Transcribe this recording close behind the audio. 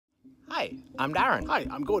Hi, I'm Darren. Hi,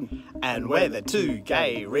 I'm Gordon. And we're the two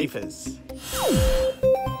gay reefers.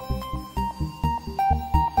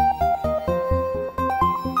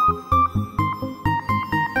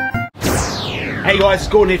 Hey guys, it's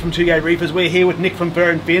Gordon here from Two Gay Reefers. We're here with Nick from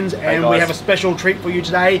Fur and Fins, and we have a special treat for you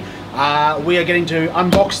today. We are getting to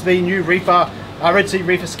unbox the new Red Sea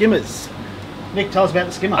Reefer Skimmers. Nick, tell us about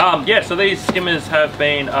the skimmer. Yeah, so these skimmers have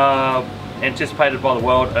been anticipated by the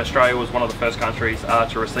world. Australia was one of the first countries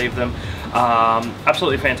to receive them.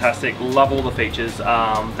 Absolutely fantastic. Love all the features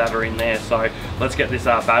that are in there. So let's get this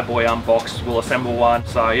bad boy unboxed. We'll assemble one.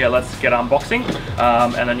 So yeah, let's get unboxing,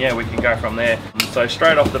 and then yeah, we can go from there. So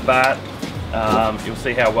straight off the bat, you'll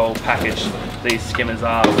see how well packaged these skimmers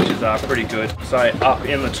are, which is pretty good. So up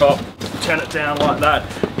in the top, turn it down like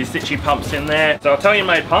that. Your stitchy pumps in there. So Italian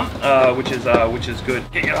made pump, which is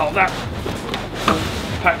good. Get your hold of that.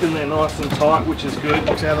 Packed in there nice and tight, which is good.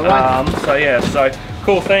 Box out of the way. So yeah, so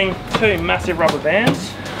cool thing. Two massive rubber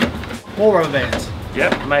bands. More rubber bands.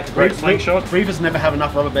 Yep, make a great slingshot. Reefers never have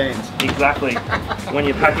enough rubber bands. Exactly. When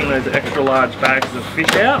you're packing those extra large bags of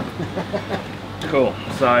fish out. Cool.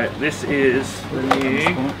 So this is the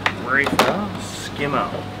new Reefer Skimmer,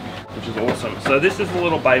 which is awesome. So this is the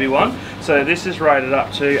little baby one. So this is rated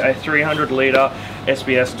up to a 300 litre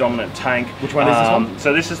SBS dominant tank. Which one is this one?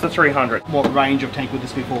 So this is the 300. What range of tank would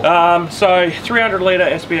this be for? So 300 litre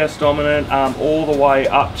SBS dominant, all the way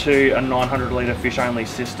up to a 900 litre fish only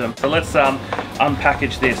system. So let's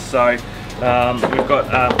unpackage this. So we've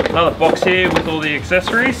got another box here with all the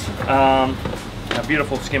accessories. A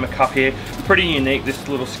beautiful skimmer cup here. Pretty unique, this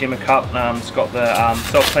little skimmer cup. It's got the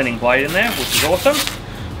self-cleaning blade in there, which is awesome.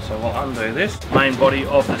 So we'll undo this. Main body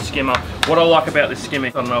of the skimmer. What I like about this skimmer, I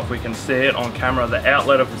don't know if we can see it on camera, the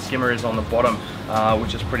outlet of the skimmer is on the bottom,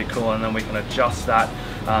 which is pretty cool, and then we can adjust that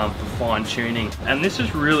for fine tuning. And this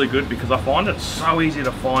is really good because I find it so easy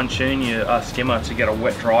to fine tune your skimmer to get a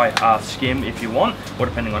wet dry skim if you want, or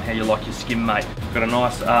depending on how you like your skim mate. Got a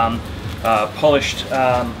nice polished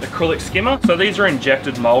acrylic skimmer. So these are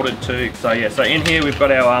injected molded too. So yeah, so in here we've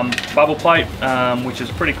got our bubble plate, which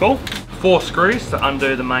is pretty cool. 4 screws to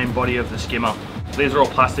undo the main body of the skimmer. These are all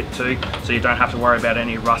plastic too, so you don't have to worry about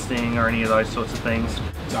any rusting or any of those sorts of things.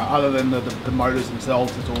 So other than the motors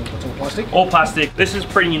themselves, it's all plastic? All plastic. This is a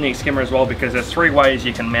pretty unique skimmer as well because there's 3 ways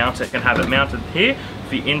you can mount it. You can have it mounted here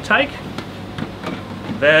for your intake,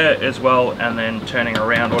 there as well, and then turning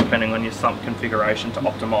around, or depending on your sump configuration, to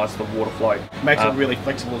optimize the water flow. Makes it really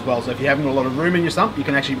flexible as well, so if you haven't got a lot of room in your sump, you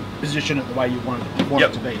can actually position it the way you want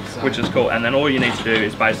it to be. So. Which is cool, and then all you need to do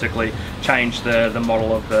is basically change the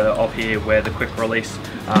model of here where the quick release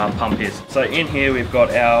pump is. So in here we've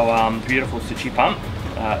got our beautiful Seachem pump,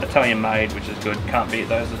 Italian made, which is good. Can't beat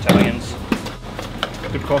those Italians.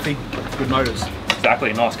 Good coffee, good motors.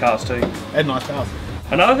 Exactly, nice cars too. And nice cars.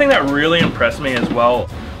 Another thing that really impressed me as well,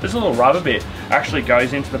 this little rubber bit actually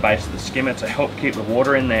goes into the base of the skimmer to help keep the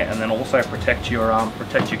water in there, and then also protect your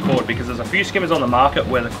cord, because there's a few skimmers on the market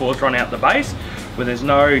where the cords run out the base, where there's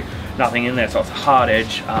nothing in there, so it's a hard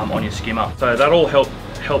edge on your skimmer. So that all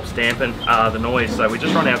helps dampen the noise. So we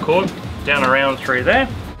just run our cord down around through there,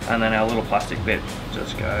 and then our little plastic bit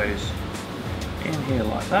just goes in here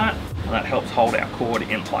like that. And that helps hold our cord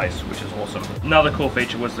in place, which is awesome. Another cool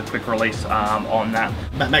feature was the quick release on that.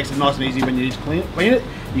 That makes it nice and easy when you need to clean it.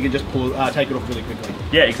 You can just take it off really quickly.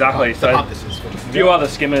 Yeah, exactly. So a few other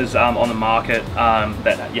other skimmers on the market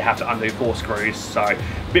that you have to undo 4 screws, so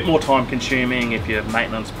a bit more time consuming if you're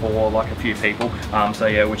maintenance poor, like a few people. So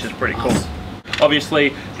yeah, which is pretty cool. Obviously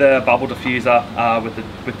the bubble diffuser with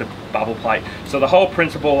the bubble plate. So the whole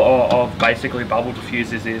principle of basically bubble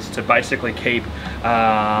diffusers is to basically keep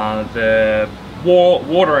the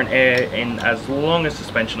water and air in as long a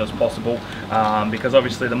suspension as possible, because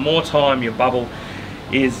obviously the more time your bubble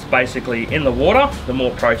is basically in the water, the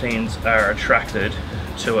more proteins are attracted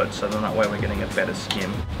to it, so then that way we're getting a better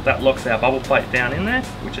skim. That locks our bubble plate down in there,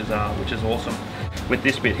 which is awesome. With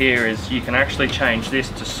this bit here is you can actually change this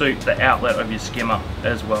to suit the outlet of your skimmer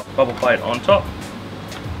as well. Bubble plate on top,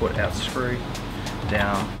 put our screw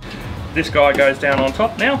down. This guy goes down on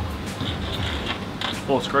top now,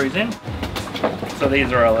 4 screws in. So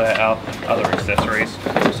these are our other accessories.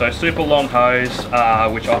 So super long hose,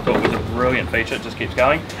 which I thought was a brilliant feature. It just keeps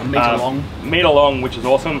going. A metre long. Metre long, which is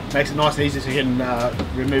awesome. Makes it nice and easy so you can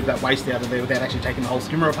remove that waste out of there without actually taking the whole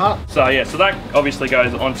skimmer apart. So yeah, so that obviously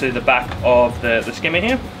goes onto the back of the skimmer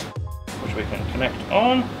here, which we can connect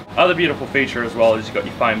on. Other beautiful feature as well is you've got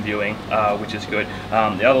your foam viewing, which is good.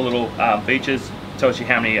 The other little features tells you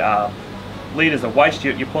how many litres of waste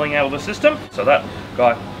you're pulling out of the system. So that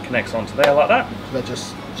guy connects onto there like that. So that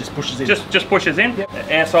just Just pushes in. Just pushes in. Yep.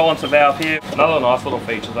 Air silencer valve here. Another nice little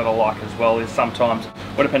feature that I like as well is sometimes,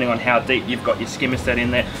 well, depending on how deep you've got your skimmer set in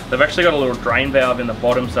there, they've actually got a little drain valve in the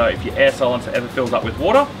bottom, so if your air silencer ever fills up with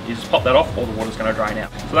water, you just pop that off, all the water's going to drain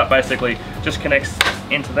out. So that basically just connects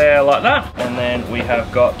into there like that, and then we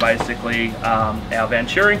have got basically our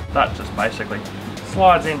venturi. That just basically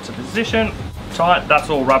slides into position, tight. That's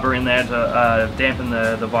all rubber in there to dampen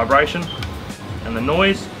the vibration and the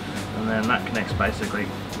noise, and then that connects basically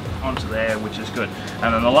onto there, which is good.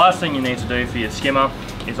 And then the last thing you need to do for your skimmer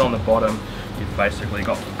is on the bottom, you've basically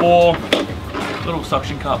got 4 little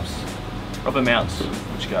suction cups, rubber mounts,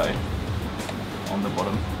 which go on the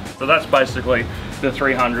bottom. So that's basically the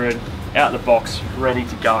 300 out the box, ready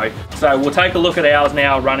to go. So we'll take a look at ours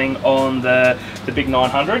now running on the big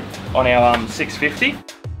 900 on our 650.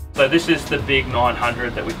 So this is the big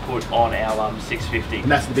 900 that we put on our 650.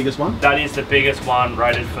 And that's the biggest one? That is the biggest one,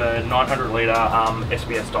 rated for 900 litre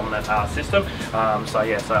SPS dominant system. So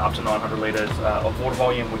yeah, so up to 900 litres of water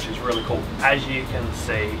volume, which is really cool. As you can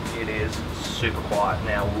see, it is super quiet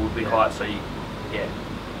now. We'll be quiet, so you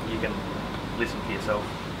can listen for yourself.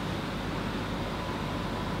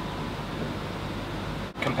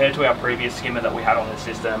 Compared to our previous skimmer that we had on the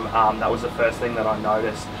system, that was the first thing that I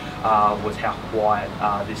noticed. Was how quiet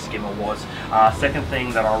this skimmer was. Second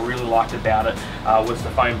thing that I really liked about it was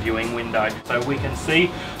the foam viewing window. So we can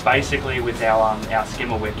see basically with our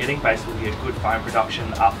skimmer, we're getting basically a good foam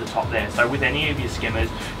production up the top there. So with any of your skimmers,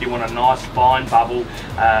 you want a nice fine bubble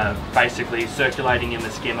basically circulating in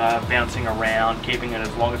the skimmer, bouncing around, keeping it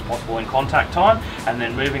as long as possible in contact time, and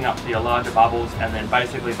then moving up to your larger bubbles and then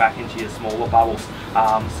basically back into your smaller bubbles.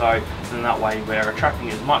 So then that way we're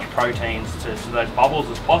attracting as much proteins to those bubbles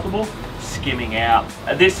as possible, skimming out.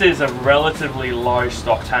 This is a relatively low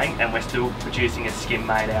stock tank and we're still producing a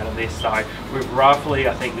skimmate out of this. So we've roughly,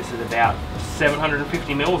 I think this is about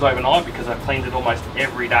 750 mils overnight because I've cleaned it almost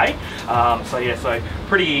every day. So yeah, so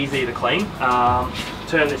pretty easy to clean.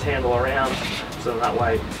 Turn this handle around so that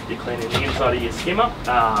way you're cleaning the inside of your skimmer,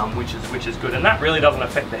 which is good, and that really doesn't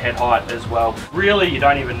affect the head height as well. Really, you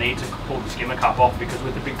don't even need to pull the skimmer cup off because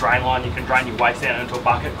with the big drain line you can drain your waste out into a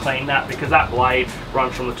bucket, clean that, because that blade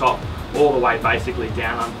runs from the top all the way basically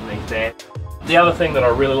down underneath there. The other thing that I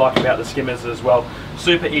really like about the skimmers as well,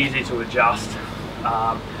 super easy to adjust.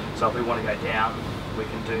 So if we want to go down, we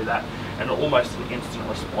can do that, and almost an instant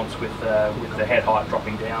response with the head height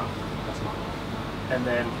dropping down, and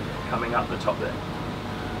then coming up the top there.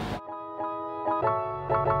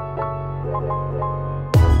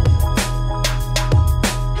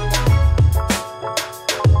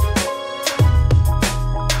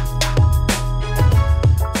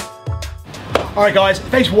 Alright guys,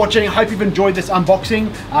 thanks for watching. I hope you've enjoyed this unboxing.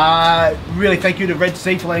 Really thank you to Red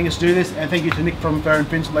Sea for letting us do this, and thank you to Nick from Fur and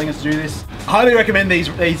Fins for letting us do this. I highly recommend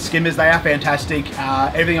these skimmers. They are fantastic.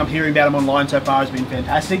 Everything I'm hearing about them online so far has been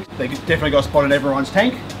fantastic. They definitely got a spot in everyone's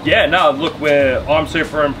tank. Yeah, no, look, I'm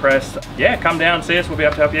super impressed. Yeah, come down and see us, we'll be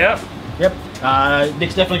able to help you out. Yep.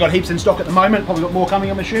 Nick's definitely got heaps in stock at the moment. Probably got more coming,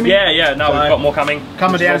 I'm assuming. Yeah, no, so we've got more coming.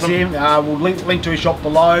 Coming down to see him. We'll link to his shop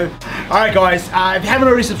below. Alright guys, if you haven't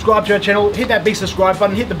already subscribed to our channel, hit that big subscribe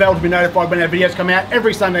button, hit the bell to be notified when our videos come out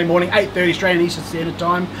every Sunday morning, 8:30 Australian Eastern Standard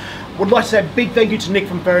Time. Would like to say a big thank you to Nick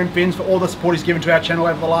from Fur and Fins for all the support he's given to our channel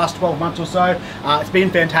over the last 12 months or so. It's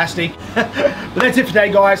been fantastic. But that's it for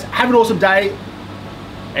today guys. Have an awesome day.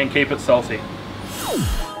 And keep it salty.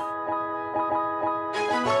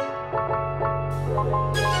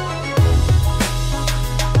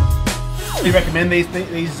 Do you recommend these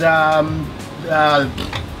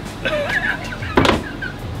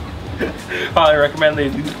highly recommend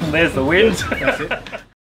these. There's the wind. That's it.